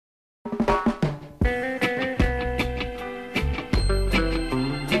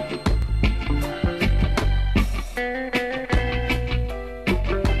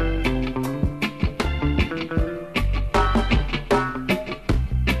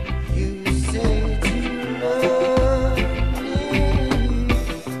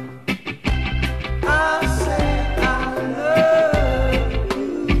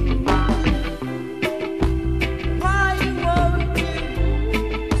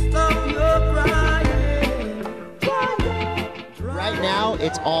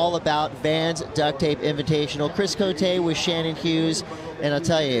It's all about Vans Duct Tape Invitational. Chris Cote with Shannon Hughes. And I'll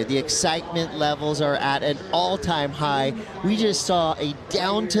tell you, the excitement levels are at an all-time high. We just saw a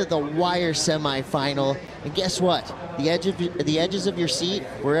down-to-the-wire semifinal. And guess what? The edges of your seat,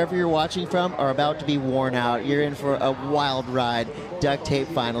 wherever you're watching from, are about to be worn out. You're in for a wild ride. Duct Tape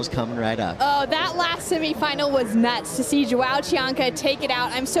finals coming right up. Oh, that last semifinal was nuts to see Joao Chianca take it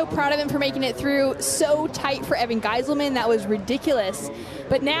out. I'm so proud of him for making it through so tight for Evan Geiselman. That was ridiculous.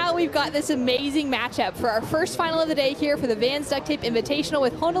 But now we've got this amazing matchup for our first final of the day here for the Vans Duct Tape Invitational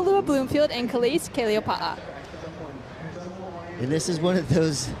with Honolua, Blomfield, and Kelis, Kaleopaa. And this is one of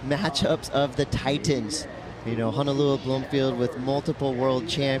those matchups of the Titans. You know, Honolua, Blomfield with multiple world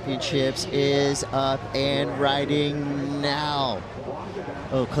championships is up and riding now.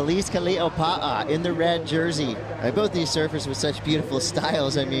 Oh, Kelis Kaleopaa in the red jersey. Both these surfers with such beautiful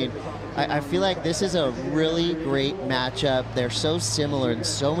styles. I mean, I feel like this is a really great matchup. They're so similar in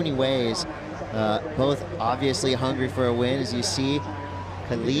so many ways. Both obviously hungry for a win, as you see.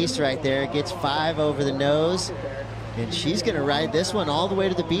 Kelis right there gets 5 over the nose. And she's going to ride this one all the way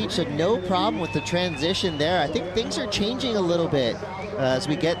to the beach, so no problem with the transition there. I think things are changing a little bit as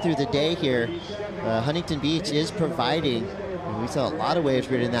we get through the day here. Huntington Beach is providing. We saw a lot of waves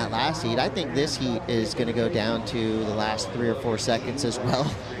ridden in that last heat. I think this heat is going to go down to the last 3 or 4 seconds as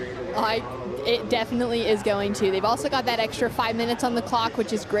well. It definitely is going to. They've also got that extra 5 minutes on the clock,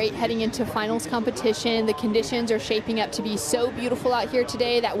 which is great heading into finals competition. The conditions are shaping up to be so beautiful out here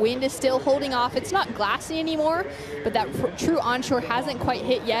today. That wind is still holding off. It's not glassy anymore, but that true onshore hasn't quite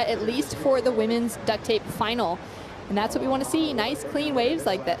hit yet, at least for the women's duct tape final. And that's what we want to see, nice clean waves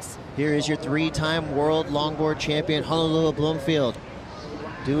like this. Here is your 3-time world longboard champion, Honolua Blomfield,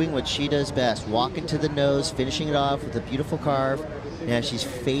 doing what she does best, walking to the nose, finishing it off with a beautiful carve. Now she's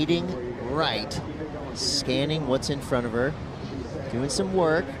fading right, scanning what's in front of her, doing some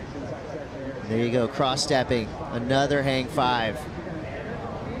work. There you go, cross-stepping, another hang 5.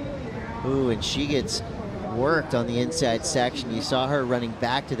 Ooh, and she gets worked on the inside section. You saw her running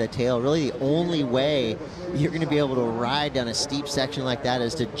back to the tail. Really the only way you're going to be able to ride down a steep section like that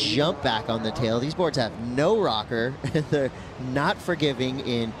is to jump back on the tail. These boards have no rocker. They're not forgiving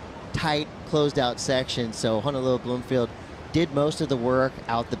in tight, closed-out sections. So Honolua Blomfield did most of the work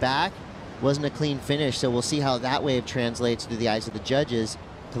out the back. Wasn't a clean finish, so we'll see how that wave translates through the eyes of the judges.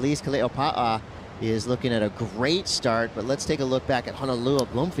 Kelis Kaleopaa is looking at a great start, but let's take a look back at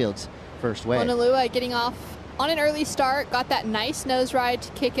Honolua Blomfield's first wave. Honolua getting off on an early start, got that nice nose ride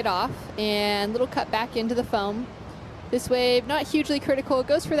to kick it off, and little cut back into the foam. This wave, not hugely critical. It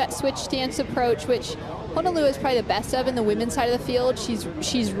goes for that switch stance approach, which Honolua is probably the best of in the women's side of the field.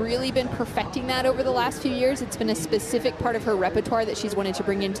 She's really been perfecting that over the last few years. It's been a specific part of her repertoire that she's wanted to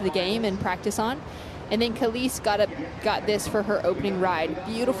bring into the game and practice on. And then Kelis got this for her opening ride.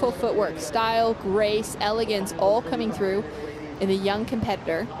 Beautiful footwork, style, grace, elegance, all coming through in the young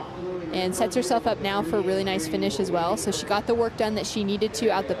competitor. And sets herself up now for a really nice finish as well. So she got the work done that she needed to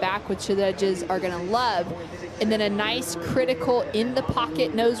out the back, which the judges are going to love. And then a nice critical in the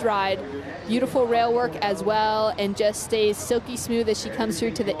pocket nose ride. Beautiful rail work as well, and just stays silky smooth as she comes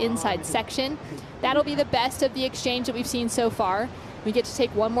through to the inside section. That'll be the best of the exchange that we've seen so far. We get to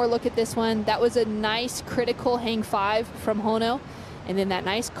take one more look at this one. That was a nice critical hang 5 from Hono, and then that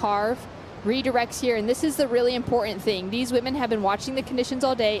nice carve. Redirects here, and this is the really important thing. These women have been watching the conditions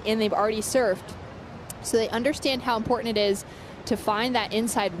all day, and they've already surfed. So they understand how important it is to find that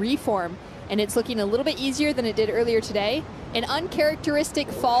inside reform, and it's looking a little bit easier than it did earlier today. An uncharacteristic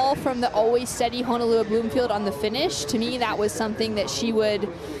fall from the always steady Honolua Blomfield on the finish. To me, that was something that she would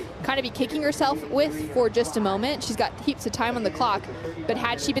kind of be kicking herself with for just a moment. She's got heaps of time on the clock, but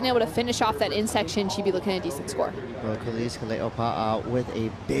had she been able to finish off that in section, she'd be looking at a decent score. Well, Kelis Kaleopaa with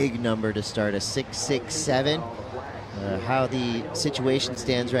a big number to start, a 6.67. How the situation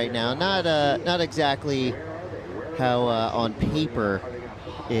stands right now, not exactly how on paper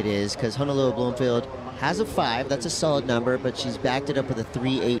it is, because Honolua Blomfield has a 5. That's a solid number, but she's backed it up with a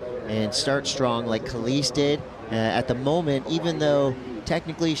 3.8 and start strong like Kelis did. At the moment, even though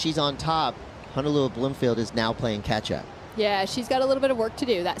technically she's on top, Honolua Blomfield is now playing catch-up. Yeah, she's got a little bit of work to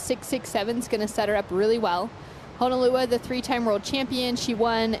do. That 6.67 is going to set her up really well. Honolua, the 3-time world champion, she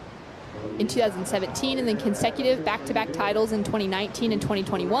won in 2017 and then consecutive back-to-back titles in 2019 and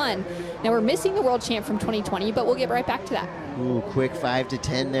 2021. Now we're missing the world champ from 2020, but we'll get right back to that. Ooh, quick 5 to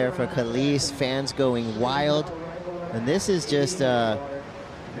 10 there for Kelis. Fans going wild. And this is just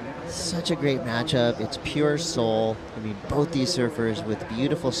such a great matchup. It's pure soul. I mean, both these surfers with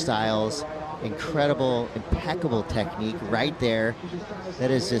beautiful styles, incredible, impeccable technique right there. That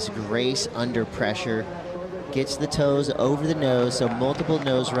is just grace under pressure. gets the toes over the nose, so multiple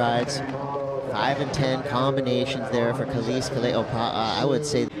nose rides. 5 and 10 combinations there for Kelis Kaleopaa. I would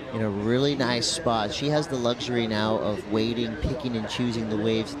say in a really nice spot. She has the luxury now of waiting, picking and choosing the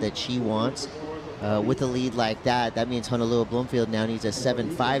waves that she wants. With a lead like that, that means Honolua Blomfield now needs a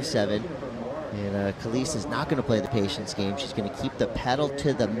 7.57. And Kelis is not going to play the patience game. She's going to keep the pedal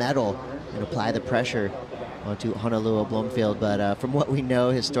to the metal and apply the pressure onto Honolua Blomfield. But from what we know,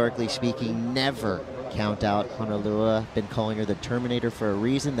 historically speaking, never count out Honolua. Been calling her the Terminator for a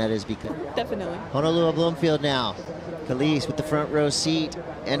reason. That is because definitely Honolua Blomfield now. Kelis with the front row seat,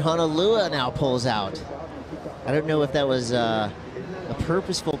 and Honolua now pulls out. I don't know if that was a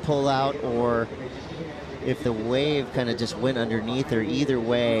purposeful pull out or if the wave kind of just went underneath her. Either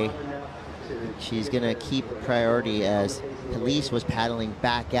way, she's gonna keep priority as Kelis was paddling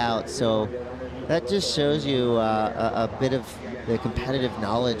back out. So that just shows you a bit of the competitive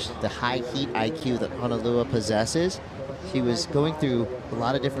knowledge, the high heat IQ that Honolua possesses. She was going through a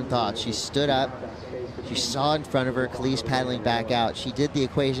lot of different thoughts. She stood up, she saw in front of her Kelis paddling back out. She did the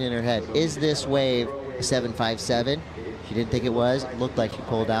equation in her head. Is this wave a 7.57? She didn't think it was. It looked like she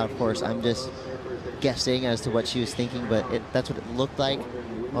pulled out. Of course, I'm just guessing as to what she was thinking, but that's what it looked like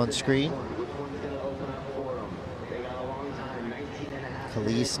on screen.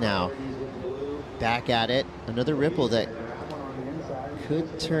 Kelis now back at it. Another ripple that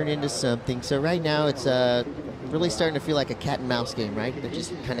could turn into something. So right now it's really starting to feel like a cat and mouse game, right? They're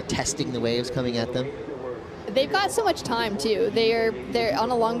just kind of testing the waves coming at them. They've got so much time too. They're on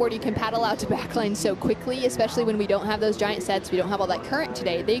a longboard. You can paddle out to backline so quickly, especially when we don't have those giant sets. We don't have all that current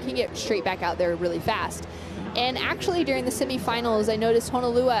today. They can get straight back out there really fast. And actually during the semifinals, I noticed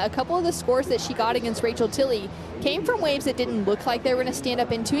Honolua, a couple of the scores that she got against Rachel Tilley came from waves that didn't look like they were going to stand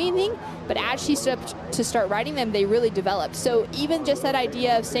up into anything, but as she stood up to start riding them, they really developed. So even just that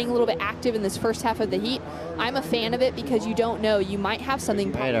idea of staying a little bit active in this first half of the heat, I'm a fan of it because you don't know, you might have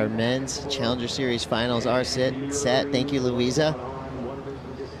something. All right, our men's Challenger Series finals are set. Thank you, Louisa.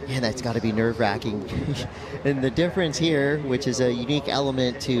 Man, that's got to be nerve-wracking. And the difference here, which is a unique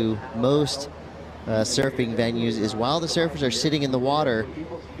element to most surfing venues, is while the surfers are sitting in the water,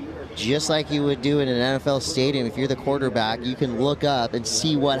 just like you would do in an NFL stadium, if you're the quarterback, you can look up and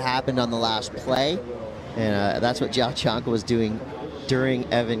see what happened on the last play. And that's what Jiao Chanka was doing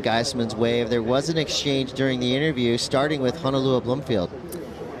during Evan Geisman's wave. There was an exchange during the interview, starting with Honolua Blomfield.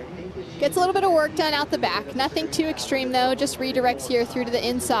 Gets a little bit of work done out the back. Nothing too extreme though, just redirects here through to the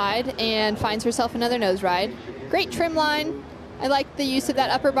inside and finds herself another nose ride. Great trim line. I like the use of that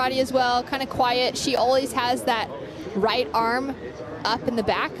upper body as well, kind of quiet. She always has that right arm up in the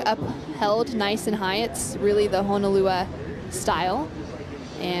back, upheld nice and high. It's really the Honolua style.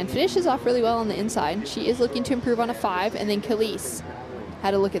 And finishes off really well on the inside. She is looking to improve on a 5, and then Kelis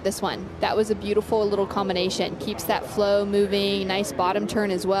had a look at this one. That was a beautiful little combination. Keeps that flow moving, nice bottom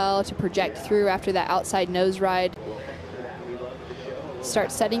turn as well to project through after that outside nose ride.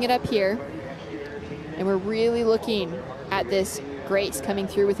 Start setting it up here. And we're really looking at this grace coming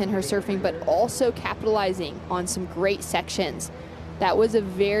through within her surfing, but also capitalizing on some great sections. That was a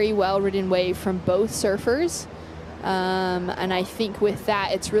very well-ridden wave from both surfers. And I think with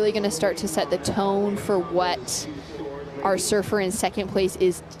that, it's really going to start to set the tone for what our surfer in second place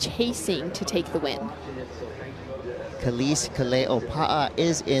is chasing to take the win. Kelis Kaleopaa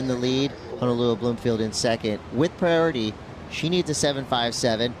is in the lead. Honolua Blomfield in second. With priority, she needs a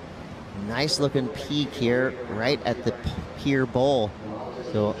 7.57. Nice looking peak here right at the pier bowl.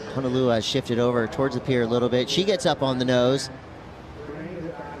 So Honolua has shifted over towards the pier a little bit. She gets up on the nose.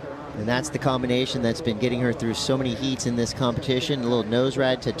 And that's the combination that's been getting her through so many heats in this competition. A little nose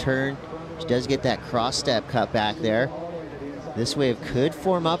ride to turn. She does get that cross step cut back there. This wave could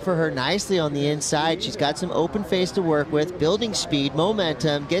form up for her nicely on the inside. She's got some open face to work with, building speed,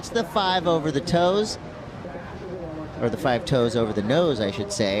 momentum, gets the 5 over the toes, or the 5 toes over the nose, I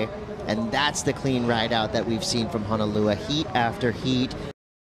should say. And that's the clean ride out that we've seen from Honolua, heat after heat.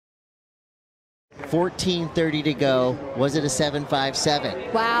 14:30 to go. Was it a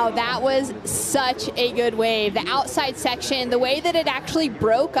 7.57? Wow, that was such a good wave. The outside section, the way that it actually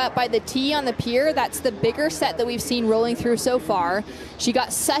broke up by the T on the pier, that's the bigger set that we've seen rolling through so far. She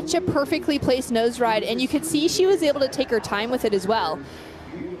got such a perfectly placed nose ride, and you could see she was able to take her time with it as well.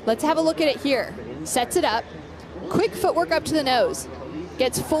 Let's have a look at it here. Sets it up. Quick footwork up to the nose.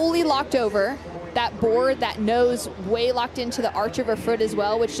 Gets fully locked over. That board, that nose way locked into the arch of her foot as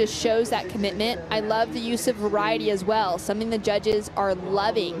well, which just shows that commitment. I love the use of variety as well. Something the judges are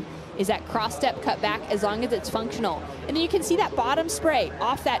loving is that cross step cut back as long as it's functional. And then you can see that bottom spray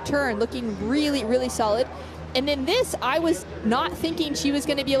off that turn looking really, really solid. And then this, I was not thinking she was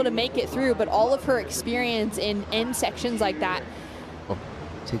going to be able to make it through, but all of her experience in end sections like that.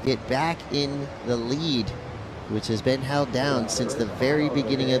 To get back in the lead, which has been held down since the very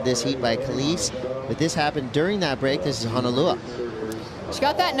beginning of this heat by Kelis. But this happened during that break. This is Honolua. She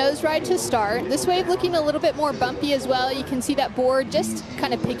got that nose ride to start. This wave looking a little bit more bumpy as well. You can see that board just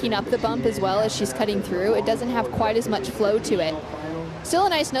kind of picking up the bump as well as she's cutting through. It doesn't have quite as much flow to it. Still a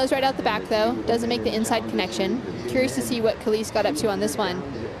nice nose ride out the back though. Doesn't make the inside connection. Curious to see what Kelis got up to on this one.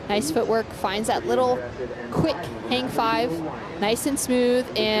 Nice footwork, finds that little quick hang 5, nice and smooth,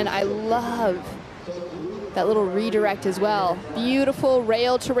 and I love that little redirect as well. Beautiful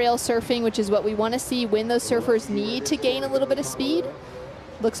rail-to-rail surfing, which is what we want to see when those surfers need to gain a little bit of speed.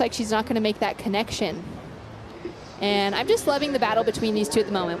 Looks like she's not going to make that connection. And I'm just loving the battle between these two at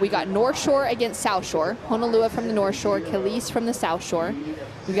the moment. We got North Shore against South Shore. Honolua from the North Shore, Kelis from the South Shore.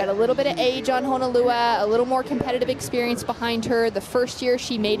 We've got a little bit of age on Honolua, a little more competitive experience behind her. The first year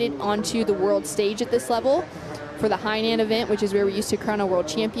she made it onto the world stage at this level for the Hainan event, which is where we used to crown our world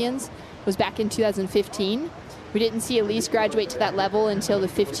champions, was back in 2015. We didn't see Elise graduate to that level until the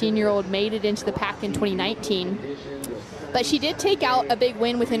 15-year-old made it into the pack in 2019. But she did take out a big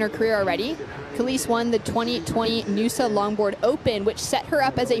win within her career already. Kelis won the 2020 Noosa Longboard Open, which set her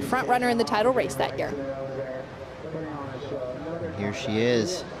up as a front runner in the title race that year. Here she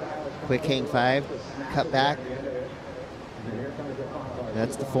is. Quick hang 5, cut back.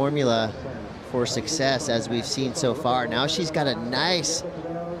 That's the formula for success as we've seen so far. Now she's got a nice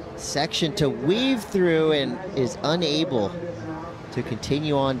section to weave through and is unable to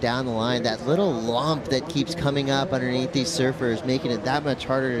continue on down the line. That little lump that keeps coming up underneath these surfers, making it that much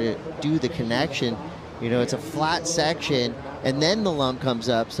harder to do the connection. You know, it's a flat section and then the lump comes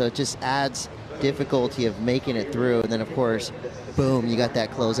up, so it just adds difficulty of making it through. And then of course, boom, you got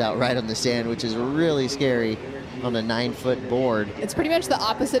that closeout right on the sand, which is really scary on a 9-foot board. It's pretty much the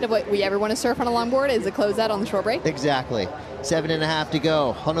opposite of what we ever want to surf on a longboard, is a closeout on the shore break. Exactly. 7.5 to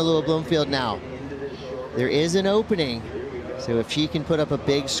go. Honolua Blomfield now. There is an opening, so if she can put up a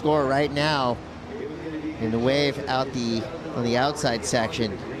big score right now in the wave out on the outside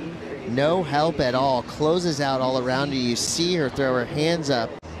section, no help at all. Closes out all around you. You see her throw her hands up.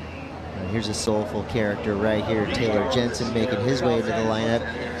 And here's a soulful character right here, Taylor Jensen, making his way into the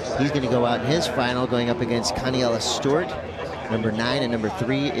lineup. He's going to go out in his final, going up against Kaniela Stewart, number 9 and number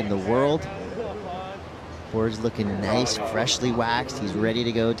 3 in the world. Board's looking nice, freshly waxed. He's ready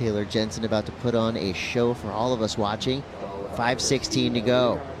to go. Taylor Jensen about to put on a show for all of us watching. 5:16 to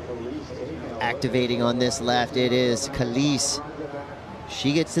go. Activating on this left, it is Kelis.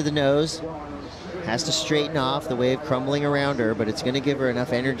 She gets to the nose, has to straighten off, the wave crumbling around her, but it's going to give her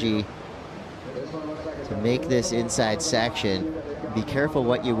enough energy to make this inside section. Be careful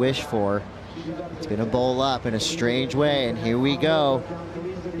what you wish for. It's going to bowl up in a strange way, and here we go.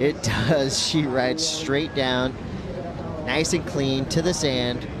 It does. She rides straight down, nice and clean to the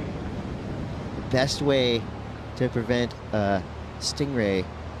sand. The best way to prevent a stingray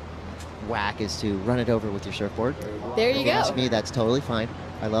whack is to run it over with your surfboard. There you go. If you ask me, that's totally fine.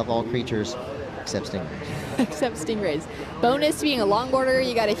 I love all creatures except stingrays. Except stingrays. Bonus to being a longboarder,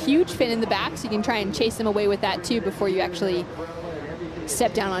 you got a huge fin in the back, so you can try and chase them away with that too before you actually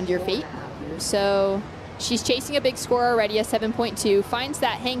step down onto your feet. So she's chasing a big score already, a 7.2. Finds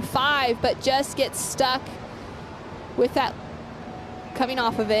that hang 5, but just gets stuck with that coming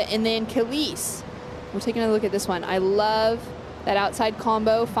off of it. And then Kelis, we're taking a look at this one. I love that outside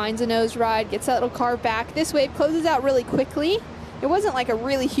combo. Finds a nose ride, gets that little carve back. This wave closes out really quickly. It wasn't like a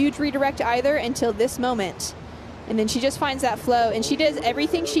really huge redirect either until this moment. And then she just finds that flow, and she does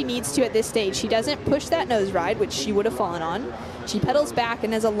everything she needs to at this stage. She doesn't push that nose ride, which she would have fallen on. She pedals back,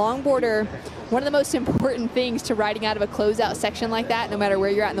 and as a longboarder, one of the most important things to riding out of a closeout section like that, no matter where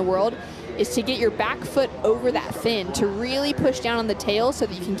you're at in the world, is to get your back foot over that fin, to really push down on the tail so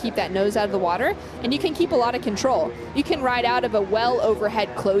that you can keep that nose out of the water, and you can keep a lot of control. You can ride out of a well overhead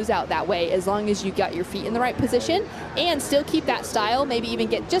closeout that way as long as you got your feet in the right position and still keep that style, maybe even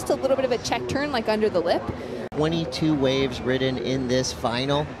get just a little bit of a check turn like under the lip. 22 waves ridden in this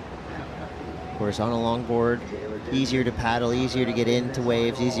final. Of course, on a longboard, easier to paddle, easier to get into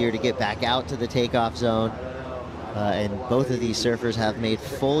waves, easier to get back out to the takeoff zone. And both of these surfers have made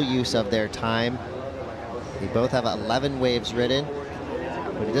full use of their time. They both have 11 waves ridden,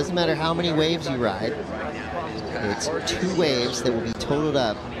 but it doesn't matter how many waves you ride. It's 2 waves that will be totaled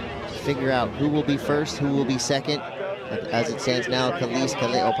up to figure out who will be first, who will be second. As it stands now, Kelis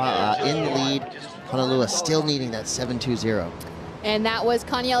Kaleopaa in the lead. Honolua still needing that 7.20. And that was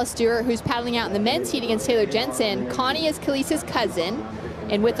Kaniela Stewart, who's paddling out in the men's heat against Taylor Jensen. Connie is Kelis's cousin.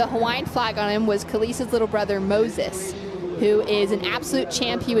 And with the Hawaiian flag on him was Kelis's little brother, Moses, who is an absolute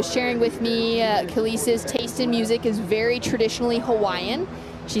champ. He was sharing with me Kelis's taste in music is very traditionally Hawaiian.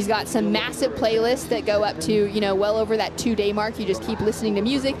 She's got some massive playlists that go up to, you know, well over that 2-day mark. You just keep listening to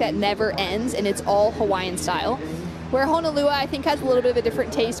music that never ends, and it's all Hawaiian style. Where Honolua, I think, has a little bit of a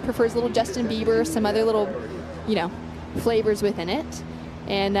different taste, prefers a little Justin Bieber, some other little, you know, flavors within it.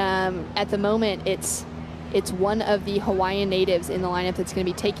 And at the moment, it's one of the Hawaiian natives in the lineup that's going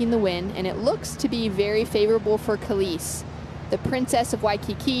to be taking the win, and it looks to be very favorable for Kelis, the Princess of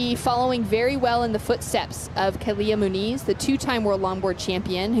Waikiki, following very well in the footsteps of Kelia Muniz, the 2-time World Longboard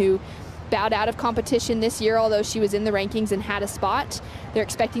champion, who bowed out of competition this year, although she was in the rankings and had a spot. They're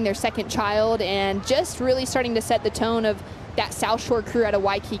expecting their second child and just really starting to set the tone of that South Shore crew out of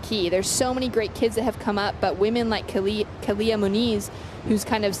Waikiki. There's so many great kids that have come up, but women like Kelia Muniz, who's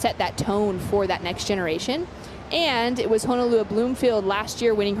kind of set that tone for that next generation. And it was Honolua Blomfield last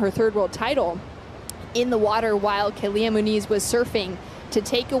year winning her 3rd world title in the water while Kelia Muniz was surfing to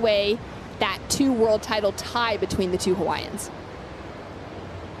take away that 2 world title tie between the 2 Hawaiians.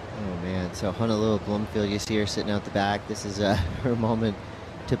 Oh man, so Honolua Blomfield, you see her sitting out the back. This is her moment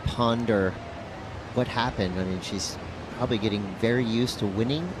to ponder what happened. I mean, she's probably getting very used to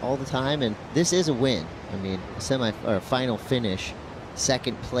winning all the time, and this is a win. I mean, final finish,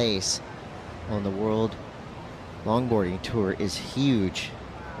 2nd place on the World Longboarding Tour is huge.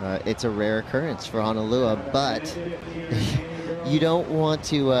 It's a rare occurrence for Honolua, but you don't want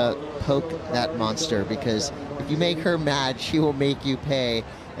to poke that monster, because if you make her mad, she will make you pay.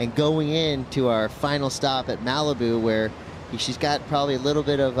 And going into our final stop at Malibu, where she's got probably a little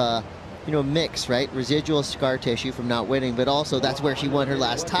bit of you know, mix, right? Residual scar tissue from not winning, but also that's where she won her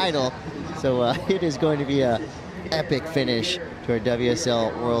last title. So it is going to be a epic finish to our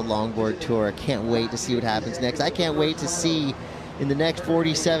WSL World Longboard Tour. I can't wait to see what happens next. I can't wait to see in the next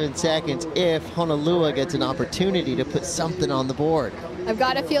 47 seconds if Honolua gets an opportunity to put something on the board. I've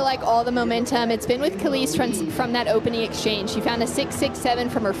got to feel like all the momentum, it's been with Kelis from that opening exchange. She found a 6.67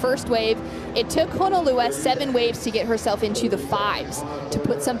 from her first wave. It took Honolua 7 waves to get herself into the 5s to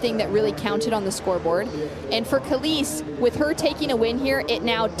put something that really counted on the scoreboard. And for Kelis, with her taking a win here, it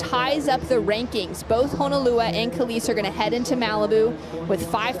now ties up the rankings. Both Honolua and Kelis are going to head into Malibu with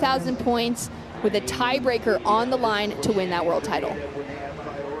 5,000 points, with a tiebreaker on the line to win that world title.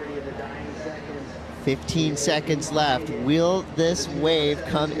 15 seconds left. Will this wave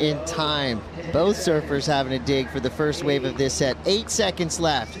come in time? Both surfers having a dig for the first wave of this set. 8 seconds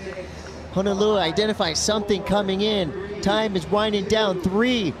left. Honolua identifies something coming in. Time is winding down.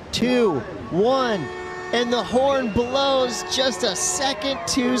 3, 2, 1. And the horn blows just a second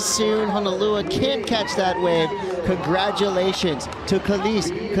too soon. Honolua can't catch that wave. Congratulations to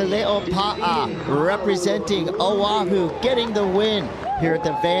Kelis Kaleopaa, representing Oahu, getting the win here at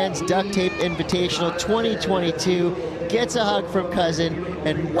the Vans Duct Tape Invitational 2022. Gets a hug from cousin,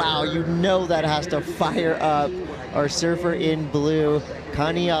 and wow, you know that has to fire up our surfer in blue,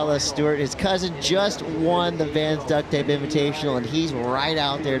 Kaniela Stewart. His cousin just won the Vans Duct Tape Invitational, and he's right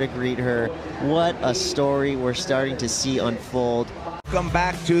out there to greet her. What a story we're starting to see unfold. Welcome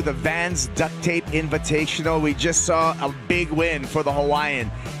back to the Vans Duct Tape Invitational. We just saw a big win for the Hawaiian,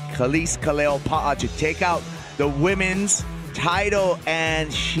 Kelis Kaleopaa, to take out the women's title,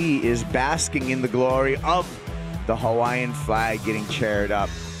 and she is basking in the glory of the Hawaiian flag getting chaired up.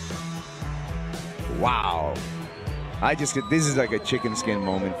 Wow. This is like a chicken skin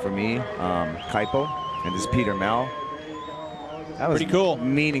moment for me. Kaipo and this Peter Mel. That was pretty cool.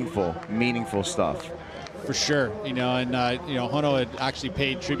 Meaningful stuff. For sure, you know, and you know, Hono had actually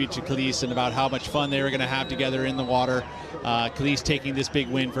paid tribute to Kelis and about how much fun they were going to have together in the water. Kelis taking this big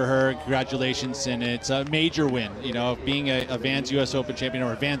win for her. Congratulations, and it's a major win. You know, being a Vans U.S. Open champion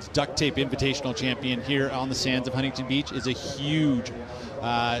or a Vans Duct Tape Invitational champion here on the sands of Huntington Beach is a huge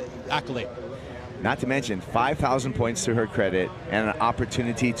accolade. Not to mention 5,000 points to her credit and an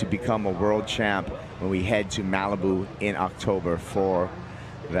opportunity to become a world champ when we head to Malibu in October for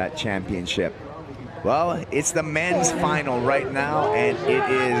that championship. Well, it's the men's final right now, and it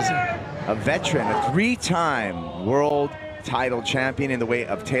is a veteran, a 3-time world title champion in the way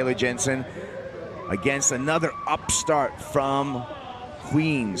of Taylor Jensen against another upstart from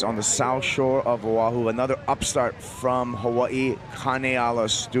Queens on the south shore of Oahu, another upstart from Hawaii, Kaniela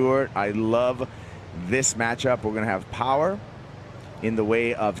Stewart. I love this matchup. We're going to have power in the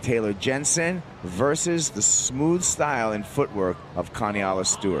way of Taylor Jensen versus the smooth style and footwork of Kaniela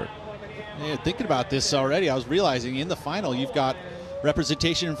Stewart. Yeah, thinking about this already, I was realizing in the final you've got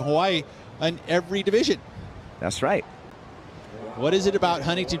representation from Hawaii in every division. That's right. What is it about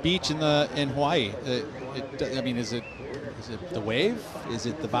Huntington Beach in Hawaii? I mean, is it Is it the wave? Is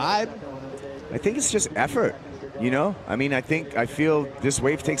it the vibe? I think it's just effort, you know? I mean, I feel this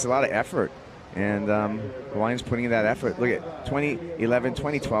wave takes a lot of effort. And Hawaiian's putting in that effort. Look at 2011,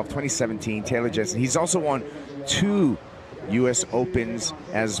 2012, 2017, Taylor Jensen. He's also won 2 U.S. Opens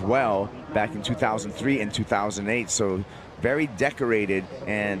as well back in 2003 and 2008. So very decorated,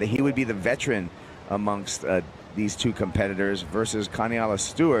 and he would be the veteran amongst these 2 competitors versus Kaniela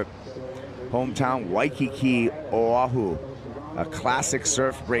Stewart, hometown Waikiki, Oahu. A classic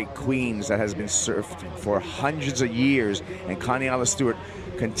surf break queens that has been surfed for hundreds of years, and Kaniela Stewart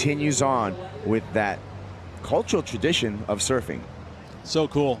continues on with that cultural tradition of surfing. So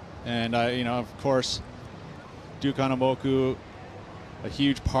cool. And you know, of course, Duke Hanamoku, a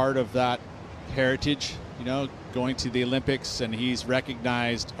huge part of that heritage, you know, going to the Olympics, and he's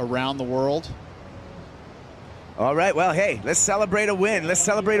recognized around the world. All right, well, hey, let's celebrate a win. Let's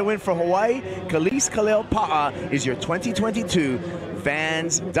celebrate a win for Hawaii. Kelis Kaleopaa is your 2022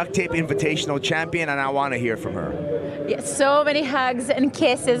 Vans Duct Tape Invitational champion, and I want to hear from her. Yeah, so many hugs and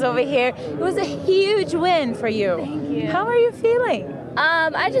kisses over here. It was a huge win for you. Thank you. How are you feeling?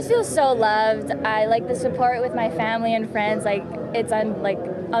 I just feel so loved. I like the support with my family and friends. Like, it's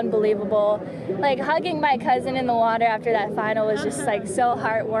unbelievable. Like, hugging my cousin in the water after that final was just like so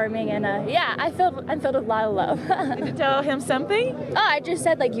heartwarming, and yeah, I'm filled with a lot of love. Did you tell him something? Oh, I just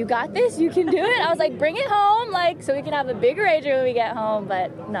said, like, you got this, you can do it. I was like, bring it home, like, so we can have a bigger rager when we get home.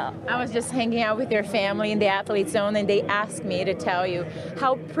 But no. I was just hanging out with your family in the athlete zone, and they asked me to tell you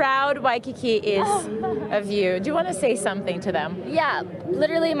how proud Waikiki is of you. Do you want to say something to them? Yeah,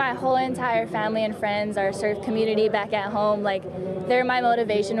 literally my whole entire family and friends, our surf community back at home, like, they're my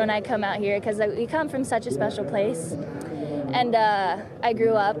motivation when I come out here, because we come from such a special place. And I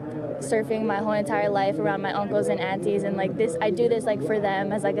grew up surfing my whole entire life around my uncles and aunties, and like this, I do this like for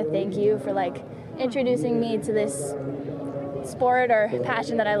them as like a thank you for like introducing me to this sport or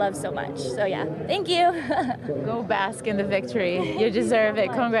passion that I love so much. So yeah, thank you. Go bask in the victory. You deserve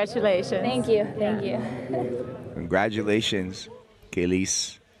it. Congratulations. Thank you. Thank you. Congratulations,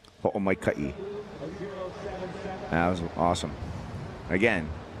 Kelis. Ho'omaikai. That was awesome. Again,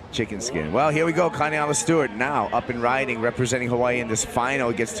 chicken skin. Well, here we go. Kaniela Stewart now up and riding, representing Hawaii in this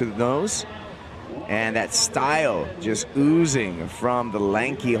final. Gets to the nose. And that style just oozing from the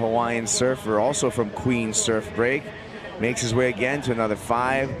lanky Hawaiian surfer, also from Queen Surf Break. Makes his way again to another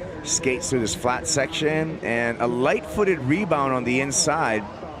 5. Skates through this flat section. And a light-footed rebound on the inside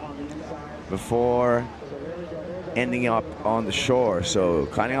before ending up on the shore. So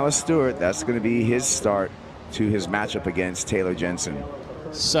Kaniela Stewart, that's going to be his start to his matchup against Taylor Jensen.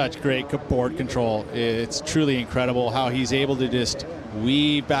 Such great board control. It's truly incredible how he's able to just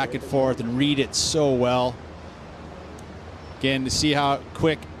weave back and forth and read it so well. Again, to see how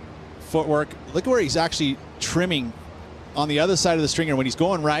quick footwork. Look at where he's actually trimming on the other side of the stringer. When he's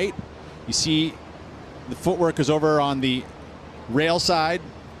going right, you see the footwork is over on the rail side,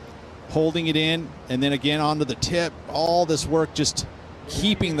 holding it in, and then again onto the tip. All this work just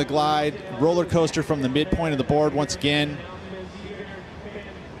keeping the glide. Roller coaster from the midpoint of the board once again.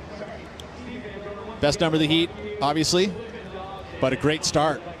 Best number of the heat, obviously, but a great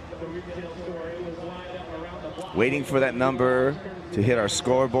start. Waiting for that number to hit our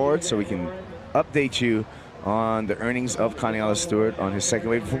scoreboard so we can update you on the earnings of Kaniela Stewart on his second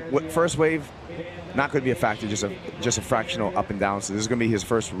wave. First wave, not going to be a factor, just a fractional up and down. So this is going to be his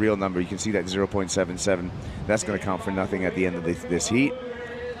first real number. You can see that 0.77. That's going to count for nothing at the end of this heat.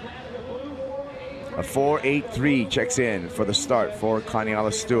 A 4.83 checks in for the start for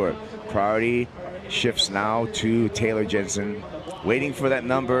Kaniela Stewart. Priority shifts now to Taylor Jensen. Waiting for that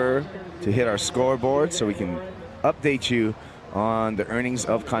number to hit our scoreboard so we can update you on the earnings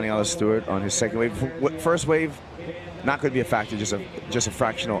of Kaniela Stewart on his second wave. First wave, not going to be a factor, just a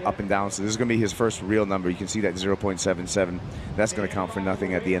fractional up and down. So this is going to be his first real number. You can see that 0.77. That's going to count for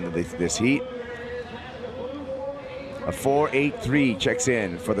nothing at the end of this heat. A 4.83 checks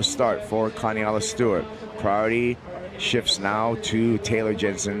in for the start for Kaniela Stewart. Priority shifts now to Taylor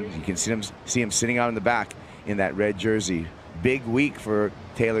Jensen. You can see him sitting out in the back in that red jersey. Big week for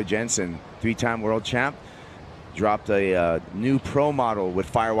Taylor Jensen, 3-time world champ. Dropped a new pro model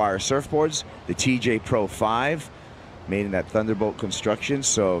with Firewire surfboards, the TJ Pro 5, made in that Thunderbolt construction.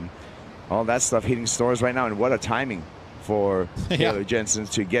 So all that stuff hitting stores right now, and what a timing for Taylor Jensen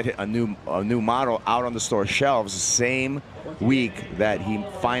to get a new model out on the store shelves the same week that he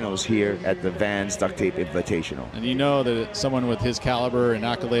finals here at the Vans Duct Tape Invitational. And you know that someone with his caliber and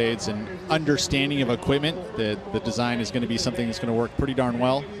accolades and understanding of equipment, that the design is going to be something that's going to work pretty darn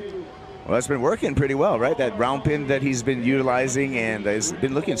well. Well, it's been working pretty well, right? That round pin that he's been utilizing, and it's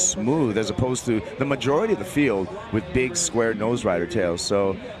been looking smooth as opposed to the majority of the field with big square nose rider tails.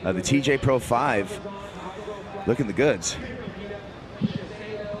 So the TJ Pro 5 looking the goods.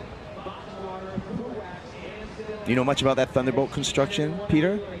 You know much about that Thunderbolt construction,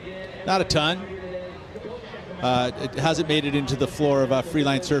 Peter? Not a ton. It hasn't made it into the floor of a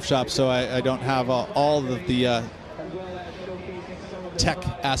Freeline Surf Shop, so I don't have all of the tech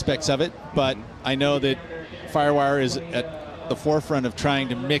aspects of it, but I know that Firewire is at the forefront of trying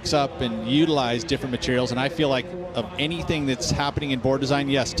to mix up and utilize different materials, and I feel like of anything that's happening in board design,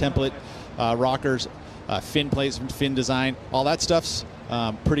 yes, template, rockers, fin plates from fin design, all that stuff's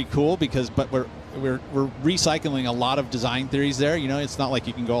pretty cool, but we're recycling a lot of design theories there. You know, it's not like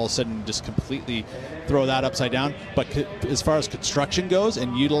you can go all of a sudden just completely throw that upside down. But as far as construction goes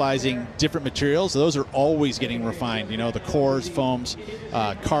and utilizing different materials, those are always getting refined. You know, the cores, foams,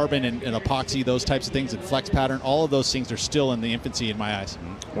 carbon and epoxy, those types of things, and flex pattern, all of those things are still in the infancy in my eyes.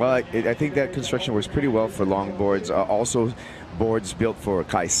 Well, I think that construction works pretty well for longboards. Also, boards built for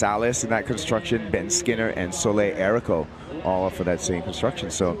Kai Salas in that construction, Ben Skinner and Soleil Erico, all for that same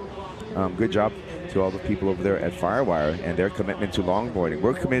construction. So good job to all the people over there at Firewire and their commitment to longboarding.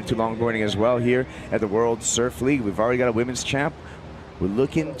 We're committed to longboarding as well here at the World Surf League. We've already got a women's champ. We're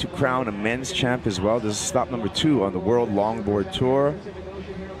looking to crown a men's champ as well. This is stop number 2 on the World Longboard Tour.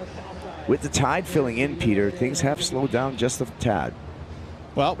 With the tide filling in, Peter, things have slowed down just a tad.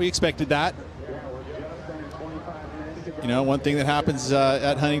 Well, we expected that. You know, one thing that happens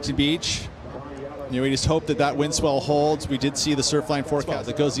at Huntington Beach, you know, we just hope that that wind swell holds. We did see the Surfline forecast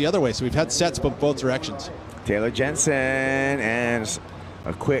that goes the other way, so we've had sets both directions. Taylor Jensen, and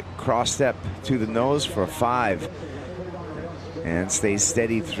a quick cross step to the nose for a 5. And stays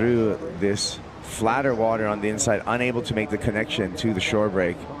steady through this flatter water on the inside, unable to make the connection to the shore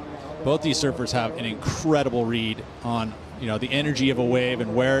break. Both these surfers have an incredible read on, you know, the energy of a wave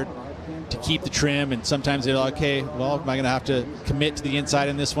and where to keep the trim, and sometimes they're like, okay, well, am I going to have to commit to the inside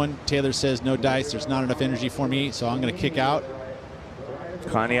in this one? Taylor says, no dice, there's not enough energy for me, so I'm going to kick out.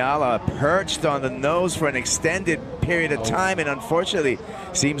 Kaniela perched on the nose for an extended period of time, and unfortunately,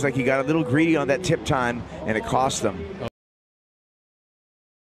 seems like he got a little greedy on that tip time, and it cost him.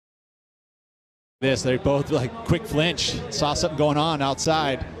 They both like quick flinch, saw something going on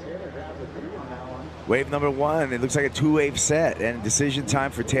outside. Wave number 1, it looks like a 2-wave set, and decision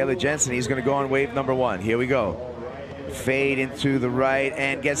time for Taylor Jensen. He's going to go on wave number 1. Here we go. Fade into the right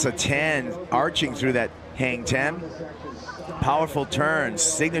and gets a 10, arching through that hang 10. Powerful turn,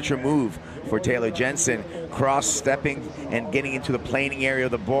 signature move for Taylor Jensen, cross-stepping and getting into the planing area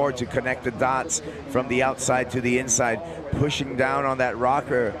of the board to connect the dots from the outside to the inside, pushing down on that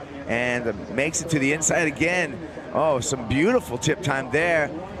rocker, and makes it to the inside again. Oh, some beautiful tip time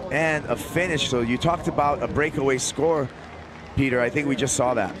there. And a finish. So you talked about a breakaway score, Peter. I think we just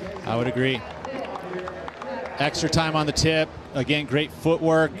saw that. I would agree. Extra time on the tip. Again, great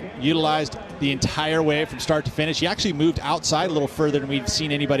footwork. Utilized the entire wave from start to finish. He actually moved outside a little further than we've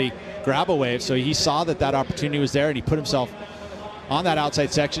seen anybody grab a wave. So he saw that that opportunity was there, and he put himself on that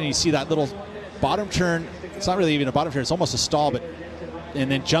outside section. And you see that little bottom turn. It's not really even a bottom turn. It's almost a stall, but and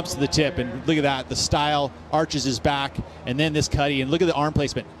then jumps to the tip. And look at that. The style arches his back, and then this cutty. And look at the arm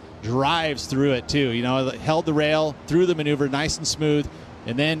placement. Drives through it too, you know, held the rail through the maneuver nice and smooth,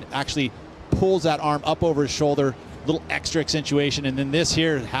 and then actually pulls that arm up over his shoulder, little extra accentuation, and then this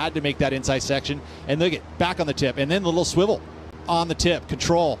here had to make that inside section, and look at back on the tip, and then the little swivel on the tip,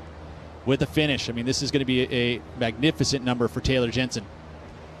 control with a finish. I mean, this is going to be a magnificent number for Taylor Jensen.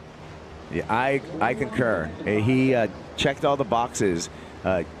 Yeah, I concur. He checked all the boxes.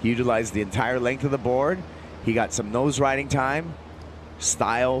 He utilized the entire length of the board. He got some nose riding time.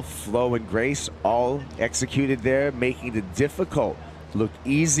 Style, flow, and grace all executed there, making the difficult look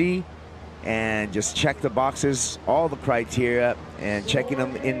easy, and just check the boxes, all the criteria, and checking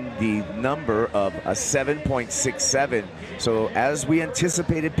them in the number of a 7.67. So as we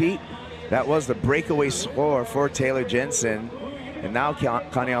anticipated, Pete, that was the breakaway score for Taylor Jensen, and now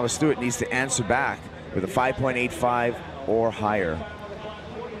Kaniela Stewart needs to answer back with a 5.85 or higher.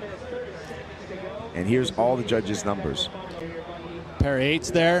 And here's all the judges' numbers. Pair of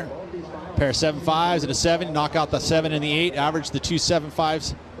 8s there, pair of 7.5s and a 7, knock out the 7 and the 8, average the 2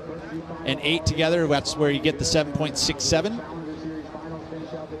 7.5s and 8 together. That's where you get the 7.67.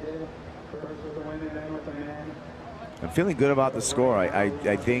 I'm feeling good about the score. I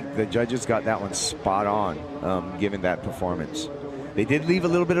think the judges got that one spot on, given that performance. They did leave a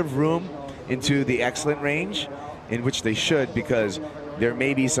little bit of room into the excellent range, in which they should, because there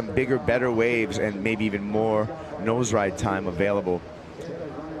may be some bigger, better waves and maybe even more nose ride time available.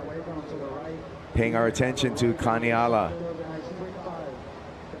 Paying our attention to Kaniela.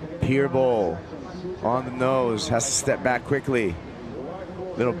 Pier bowl on the nose, has to step back quickly.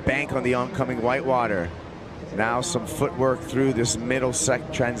 Little bank on the oncoming whitewater. Now some footwork through this middle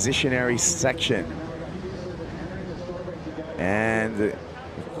transitionary section. And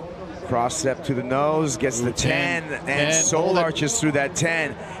cross step to the nose, gets the 10, and soul arches through that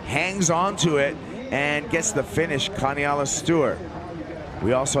 10, hangs onto it, and gets the finish, Kaniela Stewart.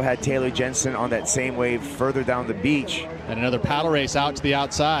 We also had Taylor Jensen on that same wave further down the beach. And another paddle race out to the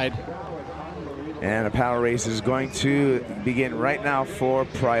outside. And a paddle race is going to begin right now for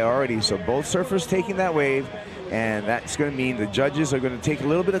priority. So both surfers taking that wave, and that's going to mean the judges are going to take a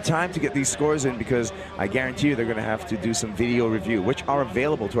little bit of time to get these scores in, because I guarantee you they're going to have to do some video review, which are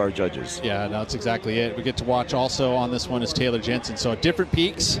available to our judges. Yeah, that's exactly it. We get to watch also on this one is Taylor Jensen. So different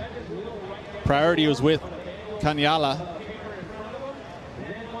peaks. Priority was with Kaniela.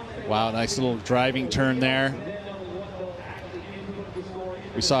 Wow, nice little driving turn there.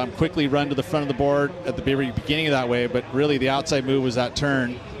 We saw him quickly run to the front of the board at the very beginning of that wave, but really the outside move was that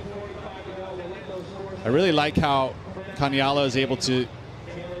turn. I really like how Kaniela is able to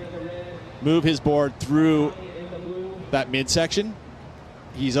move his board through that midsection.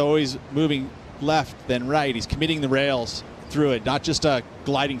 He's always moving left, then right. He's committing the rails through it, not just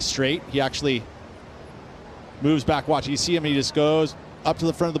gliding straight. He actually moves back. Watch, you see him, he just goes up to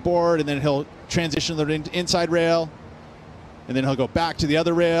the front of the board, and then he'll transition to the inside rail, and then he'll go back to the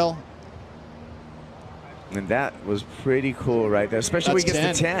other rail. And that was pretty cool right there, especially when he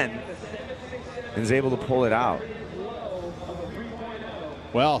gets to 10 and is able to pull it out.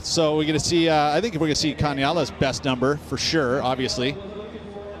 Well, so we're going to see, I think we're going to see Kaniela's best number for sure, obviously.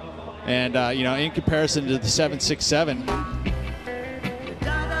 And, you know, in comparison to the 767,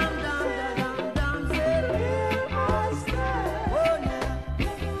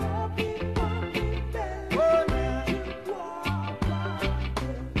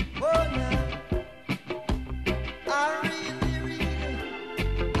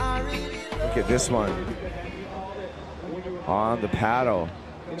 this one on the paddle.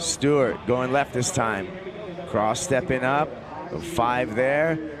 Stewart going left this time. Cross stepping up. 5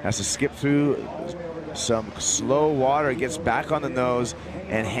 there. Has to skip through some slow water. Gets back on the nose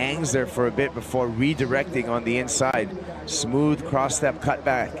and hangs there for a bit before redirecting on the inside. Smooth cross step cut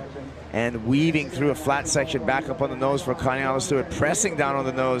back and weaving through a flat section back up on the nose for Kaniela Stewart. Pressing down on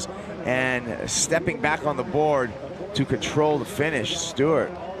the nose and stepping back on the board to control the finish. Stewart.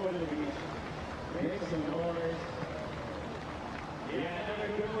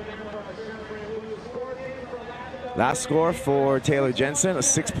 Last score for Taylor Jensen, a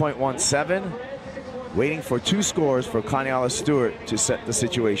 6.17. Waiting for 2 scores for Kaniela Stewart to set the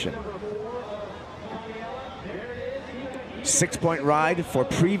situation. 6-point ride for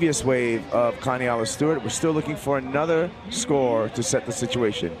previous wave of Kaniela Stewart. We're still looking for another score to set the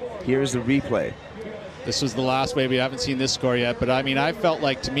situation. Here's the replay. This was the last wave. We haven't seen this score yet, but I mean, I felt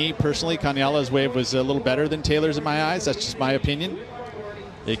like, to me personally, Kaniela's wave was a little better than Taylor's in my eyes. That's just my opinion.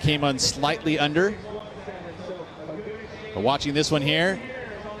 It came on slightly under. But watching this one here,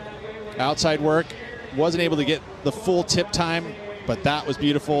 outside work, wasn't able to get the full tip time, but that was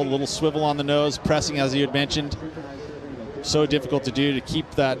beautiful. A little swivel on the nose, pressing as you had mentioned. So difficult to do to keep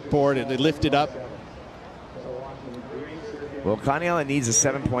that board and lift it up. Well, Kaniela needs a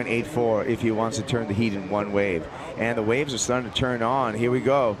 7.84 if he wants to turn the heat in one wave. And the waves are starting to turn on. Here we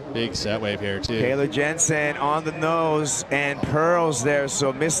go. Big set wave here, too. Taylor Jensen on the nose and pearls there.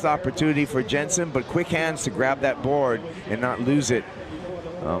 So missed opportunity for Jensen, but quick hands to grab that board and not lose it.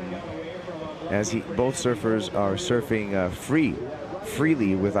 As both surfers are surfing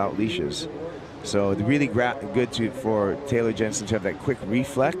freely without leashes. So really good for Taylor Jensen to have that quick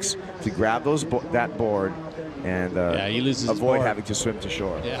reflex to grab that board and he loses avoid having to swim to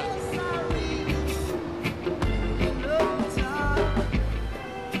shore. Yeah.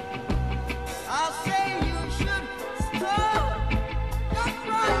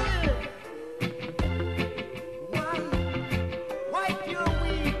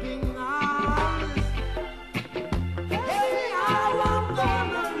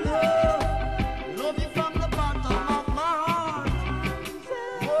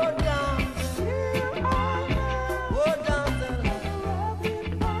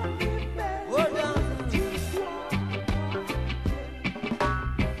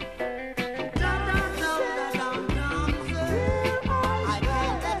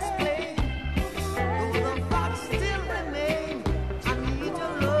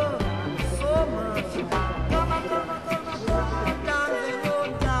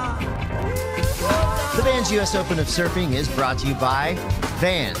 The Vans US Open of Surfing is brought to you by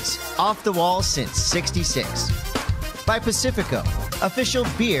Vans, off the wall since '66. By Pacifico, official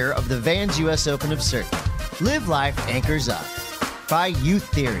beer of the Vans US Open of Surfing. Live life anchors up. By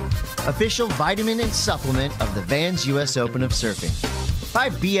Youth Theory, official vitamin and supplement of the Vans US Open of Surfing.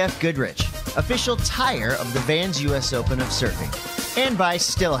 By BF Goodrich, official tire of the Vans US Open of Surfing. And by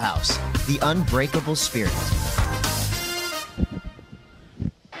Stillhouse, the unbreakable spirit.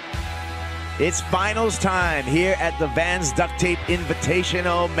 It's finals time here at the Vans Duct Tape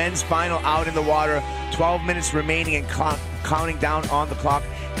Invitational. Men's final out in the water. 12 minutes remaining and counting down on the clock.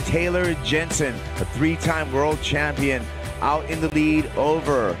 Taylor Jensen, a 3-time world champion, out in the lead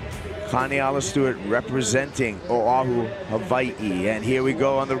over Kaniela Stewart representing Oahu, Hawaii. And here we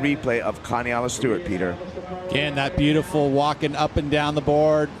go on the replay of Kaniela Stewart, Peter. Again, that beautiful walking up and down the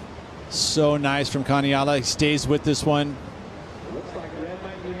board. So nice from Kaniela. He stays with this one.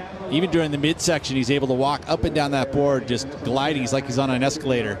 Even during the midsection, he's able to walk up and down that board, just gliding. He's like he's on an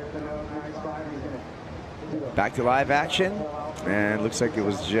escalator. Back to live action. And looks like it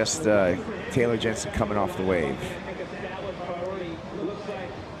was just Taylor Jensen coming off the wave.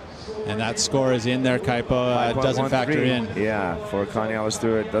 And that score is in there, Kaipo. Doesn't factor in. Yeah, for Kaniela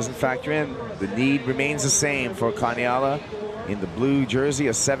Stewart. Doesn't factor in. The need remains the same for Kaniela in the blue jersey,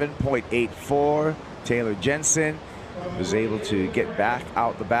 a 7.84. Taylor Jensen was able to get back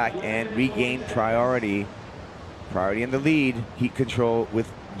out the back and regain priority. Priority in the lead, heat control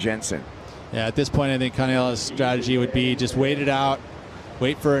with Jensen. Yeah, at this point, I think Kaniela's strategy would be just wait it out,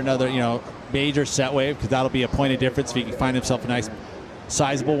 wait for another, major set wave, because that'll be a point of difference if he can find himself a nice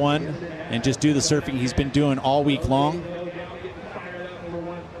sizable one and just do the surfing he's been doing all week long.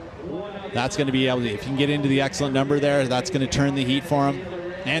 That's going to be able to, if you can get into the excellent number there, that's going to turn the heat for him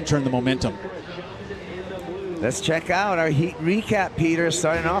and turn the momentum. Let's check out our heat recap, Peter,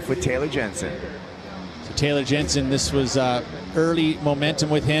 starting off with Taylor Jensen. So Taylor Jensen, this was early momentum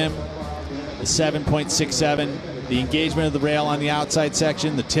with him, the 7.67, the engagement of the rail on the outside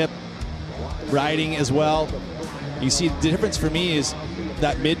section, the tip riding as well. You see the difference for me is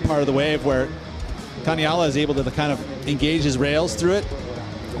that mid part of the wave where Kaniela is able to kind of engage his rails through it,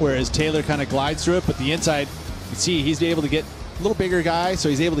 whereas Taylor kind of glides through it, but the inside, you see he's able to get a little bigger guy, so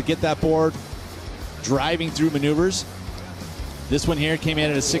he's able to get that board driving through maneuvers. This one here came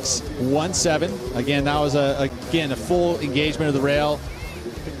in at a 6.17. Again, that was a full engagement of the rail.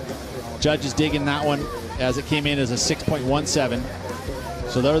 Judges digging that one as it came in as a 6.17.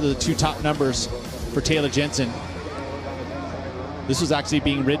 So those are the two top numbers for Taylor Jensen. This was actually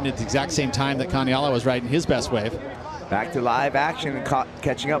being ridden at the exact same time that Kaniela was riding his best wave. Back to live action and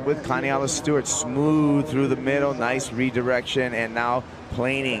catching up with Kaniela Stewart. Smooth through the middle, nice redirection, and now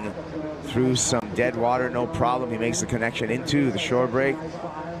planing through some dead water, no problem. He makes the connection into the shore break.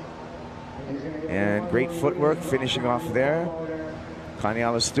 And great footwork finishing off there.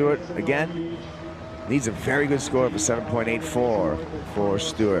 Kaniela Stewart, again, needs a very good score of a 7.84 for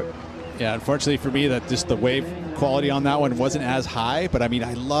Stewart. Yeah, unfortunately for me, that just the wave quality on that one wasn't as high, but I mean,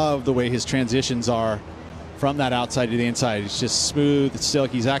 I love the way his transitions are from that outside to the inside. It's just smooth, it's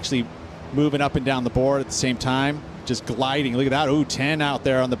silky. He's actually moving up and down the board at the same time, just gliding. Look at that, ooh, 10 out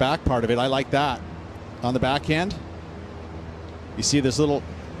there on the back part of it. I like that. On the backhand, you see this little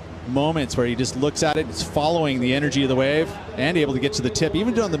moments where he just looks at it, it's following the energy of the wave and able to get to the tip.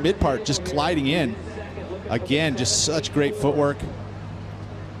 Even down the mid part, just gliding in. Again, just such great footwork.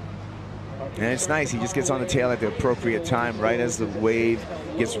 And it's nice, he just gets on the tail at the appropriate time, right as the wave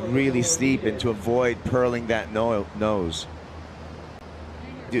gets really steep, and to avoid purling that nose.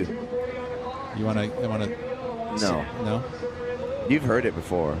 Dude. You wanna No. No? You've heard it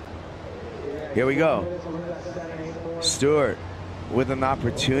before. Here we go. Stewart with an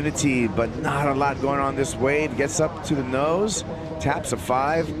opportunity, but not a lot going on this wave. Gets up to the nose, taps a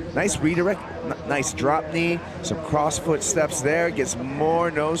 5. Nice redirect, nice drop knee, some cross foot steps there. Gets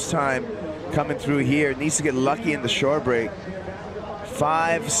more nose time coming through here. Needs to get lucky in the shore break.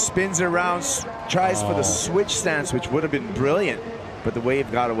 5, spins around, tries for the switch stance, which would have been brilliant, but the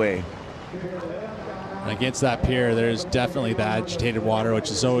wave got away. Against that pier, there's definitely the agitated water, which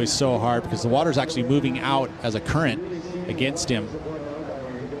is always so hard because the water's actually moving out as a current against him.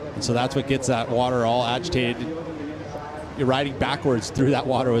 And so that's what gets that water all agitated. You're riding backwards through that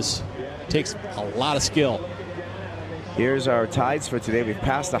water takes a lot of skill. Here's our tides for today. We've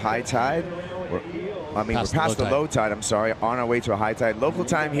passed the high tide. We're past the low tide, I'm sorry, on our way to a high tide. Local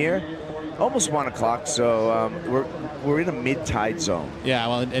time here, almost 1 o'clock, so we're in a mid-tide zone. Yeah,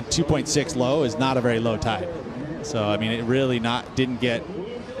 well, and 2.6 low is not a very low tide. So, I mean, it really didn't get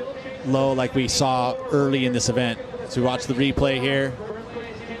low like we saw early in this event. So we watch the replay here.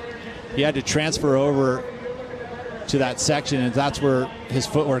 He had to transfer over to that section, and that's where his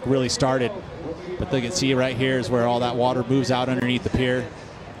footwork really started. But look at, see right here is where all that water moves out underneath the pier.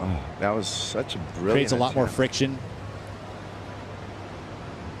 Oh, that was such a brilliant Creates a lot more attempt. friction.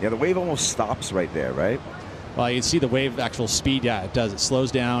 Yeah, the wave almost stops right there, right? Well, you can see the wave actual speed. Yeah, it does. It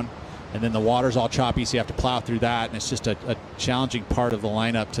slows down, and then the water's all choppy, so you have to plow through that, and it's just a challenging part of the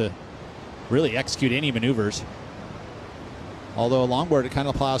lineup to really execute any maneuvers. Although a longboard, it kind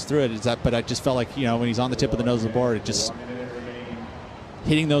of plows through it. But I just felt like, you know, when he's on the tip of the nose of the board, it just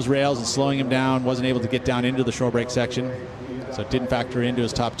hitting those rails and slowing him down, wasn't able to get down into the shore break section, so it didn't factor into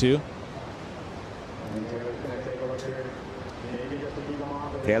his top two.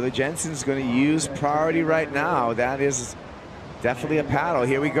 Taylor Jensen's going to use priority right now. That is definitely a paddle.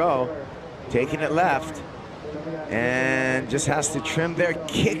 Here we go. Taking it left. And just has to trim there.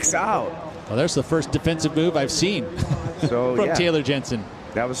 Kicks out. Well, there's the first defensive move I've seen So, from yeah, Taylor Jensen.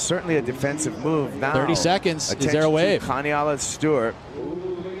 that was certainly a defensive move. Now, 30 seconds. Is attention there a wave? to Kaniela Stewart.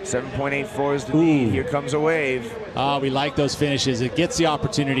 7.84 is the lead. Here comes a wave. Oh, we like those finishes. It gets the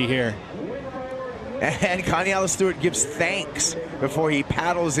opportunity here. And Kaniela Stewart gives thanks before he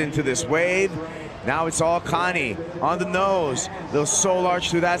paddles into this wave. Now it's all Connie on the nose. Little soul arch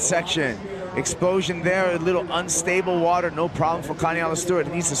through that section. Explosion there, a little unstable water. No problem for Kaniela Stewart.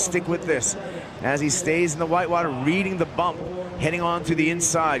 He needs to stick with this as he stays in the white water, reading the bump, heading on to the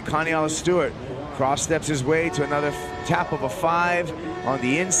inside. Kaniela Stewart cross steps his way to another tap of a 5 on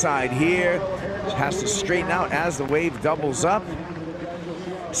the inside here. Has to straighten out as the wave doubles up.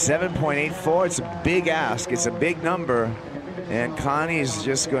 7.84, it's a big ask, it's a big number, and Connie's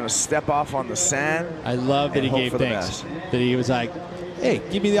just going to step off on the sand. I love that he gave thanks. That he was like, hey,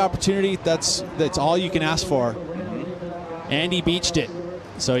 give me the opportunity, that's all you can ask for. And he beached it.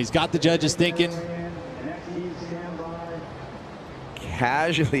 So he's got the judges thinking.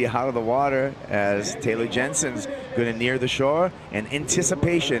 Casually out of the water as Taylor Jensen's going to near the shore. In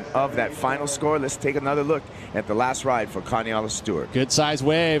anticipation of that final score, let's take another look at the last ride for Kaniela Stewart. Good size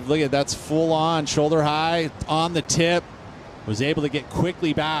wave. Look at that's full on, shoulder high, on the tip. Was able to get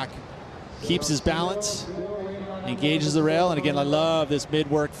quickly back. Keeps his balance, engages the rail. And again, I love this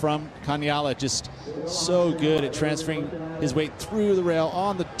mid work from Kaniela. Just so good at transferring his weight through the rail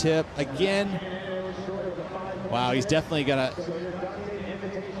on the tip. Again, wow, he's definitely going to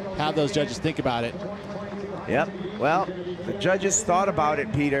have those judges think about it. Yep, well, the judges thought about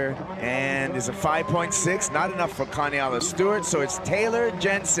it, Peter, and is a 5.6, not enough for Kaniela Stewart, so it's Taylor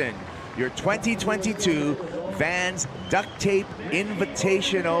Jensen, your 2022 Vans Duct Tape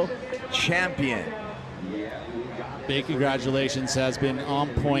Invitational champion. Big congratulations, has been on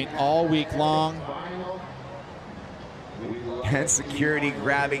point all week long. And security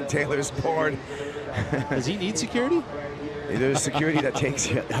grabbing Taylor's board. Does he need security? There's security that takes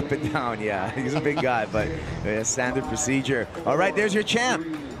you up and down, yeah. He's a big guy, but standard procedure. All right, there's your champ,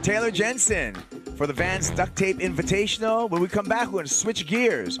 Taylor Jensen, for the Vans Duct Tape Invitational. When we come back, we're going to switch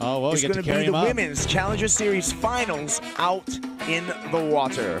gears. Oh, well, it's going to be the Women's Challenger Series Finals out in the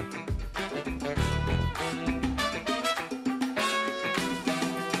water.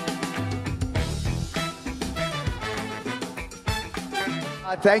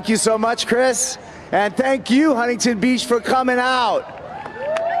 Thank you so much, Chris. And thank you, Huntington Beach, for coming out.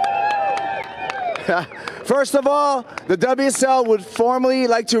 First of all, the WSL would formally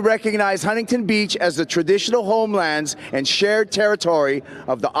like to recognize Huntington Beach as the traditional homelands and shared territory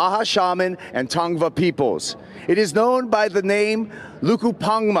of the Aha Shaman and Tongva peoples. It is known by the name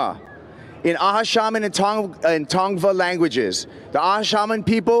Lukupangma in Aha Shaman and Tongva languages. The Aha Shaman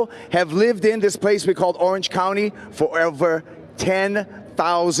people have lived in this place we call Orange County for over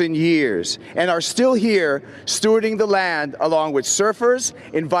 10,000 years and are still here stewarding the land along with surfers,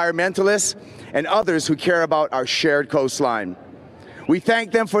 environmentalists, and others who care about our shared coastline. We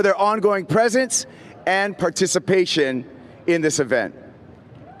thank them for their ongoing presence and participation in this event.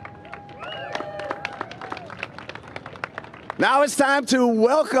 Now it's time to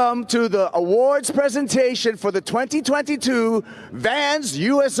welcome to the awards presentation for the 2022 Vans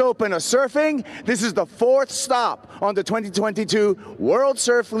US Open of Surfing. This is the 4th stop on the 2022 World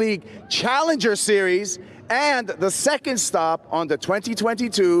Surf League Challenger Series and the 2nd stop on the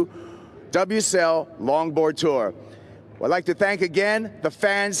 2022 WSL Longboard Tour. I'd like to thank again the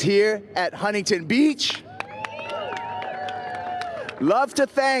fans here at Huntington Beach. Love to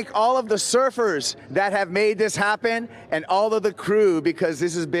thank all of the surfers that have made this happen and all of the crew, because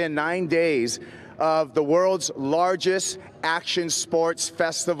this has been 9 days of the world's largest action sports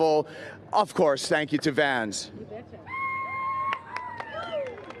festival. Of course, thank you to Vans.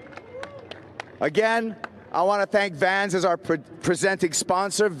 Again, I want to thank Vans as our presenting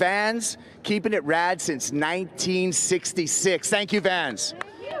sponsor. Vans, keeping it rad since 1966. Thank you, Vans.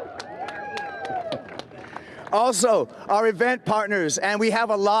 Also, our event partners, and we have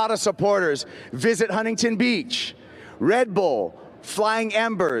a lot of supporters. Visit Huntington Beach, Red Bull, Flying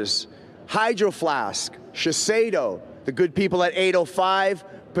Embers, Hydro Flask, Shiseido, the good people at 805,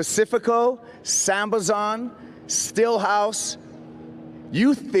 Pacifico, Sambazon, Stillhouse,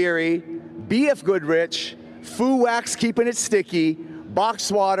 Youth Theory, BF Goodrich, Foo Wax keeping it sticky,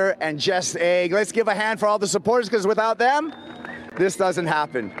 Box Water, and Just Egg. Let's give a hand for all the supporters, because without them, this doesn't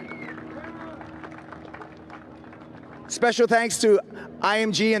happen. Special thanks to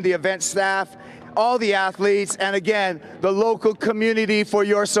IMG and the event staff, all the athletes, and again, the local community for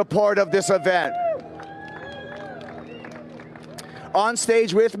your support of this event. On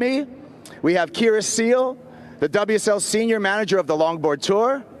stage with me, we have Kira Seal, the WSL Senior Manager of the Longboard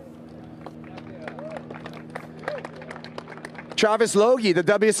Tour. Travis Logie, the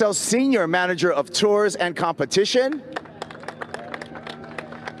WSL Senior Manager of Tours and Competition.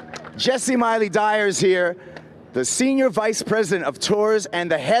 Jesse Miley Dyer's here, the Senior Vice President of Tours and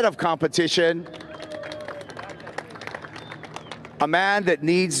the Head of Competition. A man that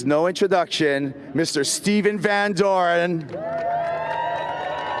needs no introduction, Mr. Steven Van Doren.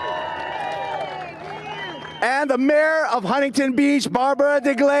 And the Mayor of Huntington Beach, Barbara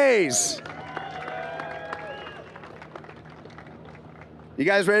DeGlaze. You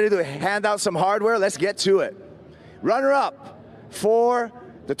guys ready to hand out some hardware? Let's get to it. Runner-up for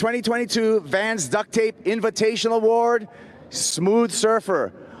the 2022 Vans Duct Tape Invitational Award, Smooth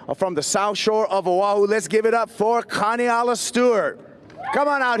Surfer from the South Shore of Oahu. Let's give it up for Kaniela Stewart. Come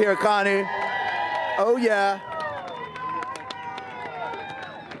on out here, Connie. Oh, yeah.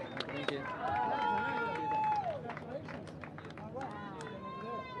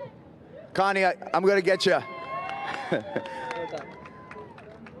 Connie, I'm going to get you.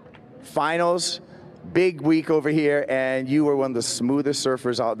 Finals, big week over here, and you were one of the smoothest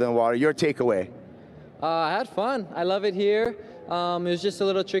surfers out in the water. Your takeaway? I had fun. I love it here. It was just a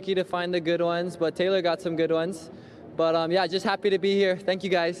little tricky to find the good ones, but Taylor got some good ones. But yeah, just happy to be here. Thank you,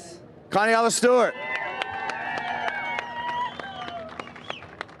 guys. Kaniela Stewart.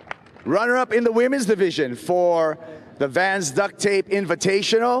 Runner-up in the women's division for the Vans Duct Tape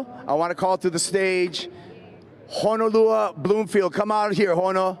Invitational. I want to call to the stage Honolua Blomfield. Come out here,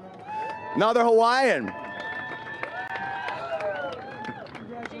 Hono. Another Hawaiian.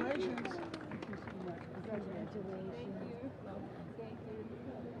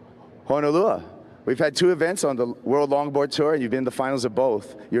 Honolua, we've had 2 events on the World Longboard Tour, and you've been in the finals of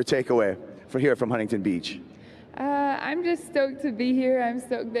both. Your takeaway for here from Huntington Beach? I'm just stoked to be here. I'm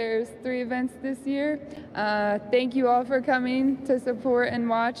stoked there's 3 events this year. Thank you all for coming to support and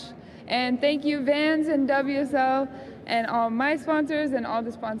watch. And thank you, Vans and WSL, and all my sponsors and all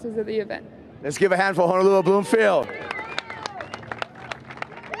the sponsors of the event. Let's give a hand for Honolua Bloomfield.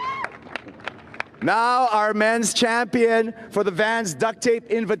 Now our men's champion for the Vans Duct Tape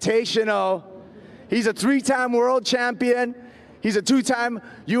Invitational. He's a 3-time world champion. He's a 2-time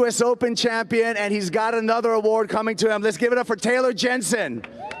US Open champion, and he's got another award coming to him. Let's give it up for Taylor Jensen.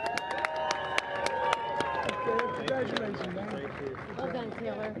 Congratulations, man. Well done,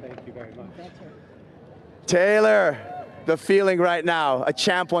 Taylor. Thank you very much. Taylor, the feeling right now, a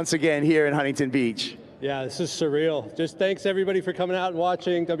champ once again here in Huntington Beach. Yeah, this is surreal. Just thanks everybody for coming out and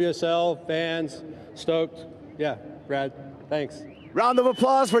watching. WSL, fans, stoked. Yeah, Brad, thanks. Round of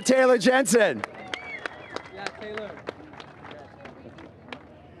applause for Taylor Jensen. Yeah, Taylor.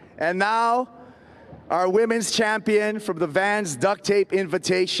 And now, our women's champion from the Vans Duct Tape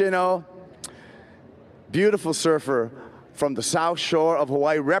Invitational. Beautiful surfer from the South Shore of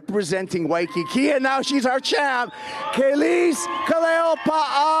Hawaii, representing Waikiki, and now she's our champ, Kelis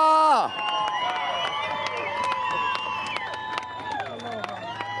Kaleopaa.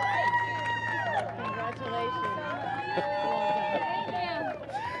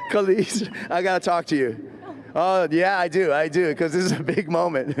 Kelis, I gotta talk to you. Oh, yeah, I do, because this is a big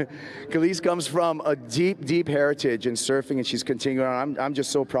moment. Kelis comes from a deep, deep heritage in surfing, and she's continuing on. I'm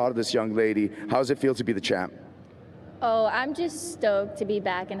just so proud of this young lady. How does it feel to be the champ? Oh, I'm just stoked to be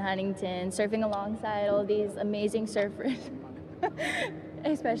back in Huntington, surfing alongside all these amazing surfers,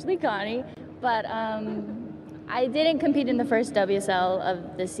 especially Connie. But I didn't compete in the first WSL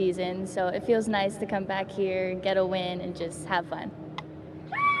of the season, so it feels nice to come back here, get a win, and just have fun.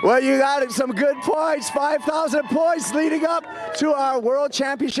 Well, you got some good points, 5,000 points leading up to our World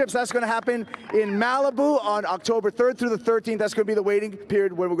Championships. That's going to happen in Malibu on October 3rd through the 13th. That's going to be the waiting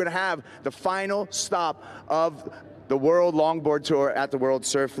period where we're going to have the final stop of the World Longboard Tour at the World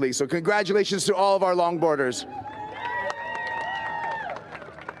Surf League. So congratulations to all of our longboarders.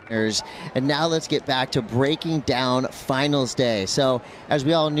 And now let's get back to breaking down finals day. So as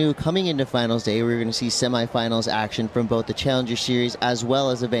we all knew, coming into finals day, we were going to see semifinals action from both the Challenger Series as well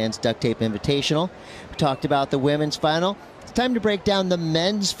as the Vans Duct Tape Invitational. We talked about the women's final. It's time to break down the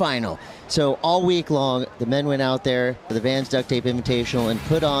men's final. So all week long, the men went out there for the Vans Duct Tape Invitational and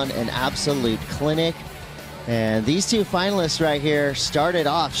put on an absolute clinic. And these two finalists right here started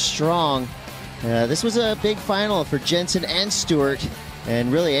off strong. This was a big final for Jensen and Stewart,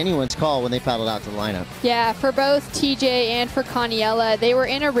 and really anyone's call when they paddled out to the lineup. Yeah, for both TJ and for Kaniela, they were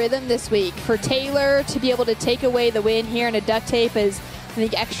in a rhythm this week. For Taylor to be able to take away the win here in a duct tape is, I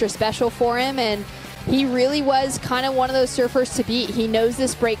think, extra special for him, and he really was kind of one of those surfers to beat. He knows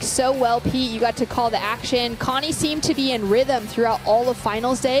this break so well, Pete. You got to call the action. Connie seemed to be in rhythm throughout all of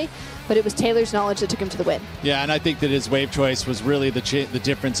finals day, but it was Taylor's knowledge that took him to the win. Yeah, and I think that his wave choice was really the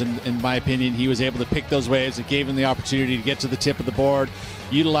difference in my opinion. He was able to pick those waves. It gave him the opportunity to get to the tip of the board,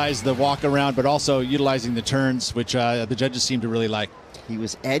 utilize the walk around, but also utilizing the turns, which the judges seemed to really like. He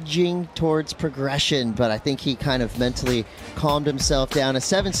was edging towards progression, but I think he kind of mentally calmed himself down. A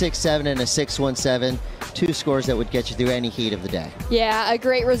 7.67 and a 6.17, two scores that would get you through any heat of the day. Yeah, a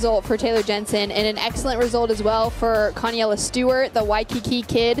great result for Taylor Jensen, and an excellent result as well for Kaniela Stewart, the Waikiki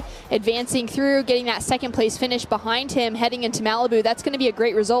kid, advancing through, getting that second place finish behind him, heading into Malibu. That's going to be a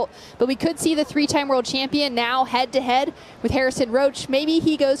great result. But we could see the three-time world champion now head-to-head with Harrison Roach. Maybe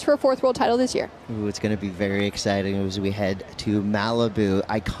he goes for a fourth world title this year. Ooh, it's going to be very exciting as we head to Malibu.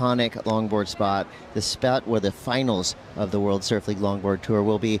 Iconic longboard spot, the spot where the finals of the World Surf League Longboard Tour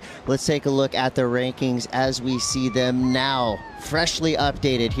will be. Let's take a look at the rankings as we see them now. Freshly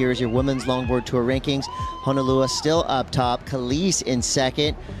updated, here's your Women's Longboard Tour rankings. Honolua still up top, Kelis in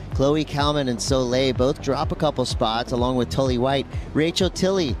second. Chloe Kalman and Soleil both drop a couple spots along with Tully White. Rachel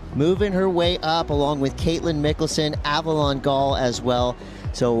Tilley moving her way up along with Caitlin Mickelson, Avalon Gall as well.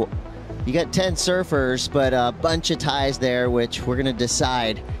 So you got 10 surfers, but a bunch of ties there, which we're going to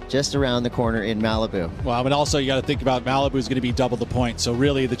decide just around the corner in Malibu. Well, but also you got to think about Malibu is going to be double the point. So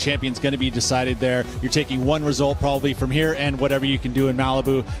really the champion's going to be decided there. You're taking one result probably from here and whatever you can do in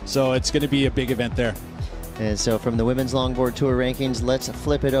Malibu. So it's going to be a big event there. And so from the Women's Longboard Tour rankings, let's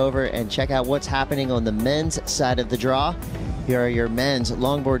flip it over and check out what's happening on the men's side of the draw. Here are your men's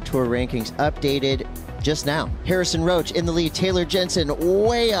Longboard Tour rankings updated just now. Harrison Roach in the lead, Taylor Jensen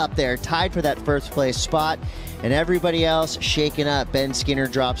way up there, tied for that first place spot, and everybody else shaken up. Ben Skinner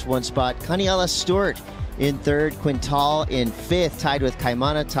drops one spot. Kaniela Stewart in third, Quintal in fifth, tied with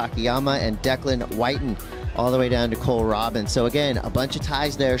Kaimana Takayama and Declan Whiten, all the way down to Cole Robbins. So again, a bunch of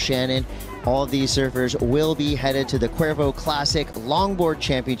ties there, Shannon. All of these surfers will be headed to the Cuervo Classic Longboard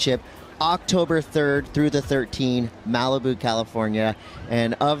Championship October 3rd through the 13th, Malibu, California.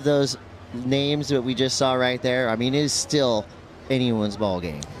 And of those names that we just saw right there, I mean, it is still anyone's ball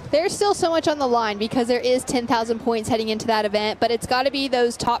game. There's still so much on the line because there is 10,000 points heading into that event, but it's got to be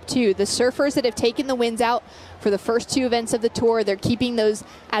those top two, the surfers that have taken the wins out for the first two events of the tour. They're keeping those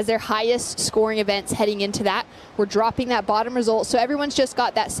as their highest scoring events heading into that. We're dropping that bottom result, so everyone's just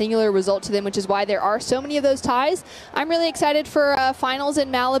got that singular result to them, which is why there are so many of those ties. I'm really excited for finals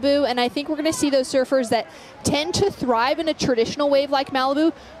in Malibu, and I think we're going to see those surfers that tend to thrive in a traditional wave like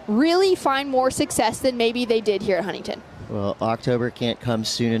Malibu really find more success than maybe they did here at Huntington. Well, October can't come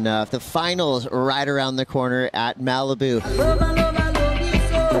soon enough. The finals right around the corner at Malibu.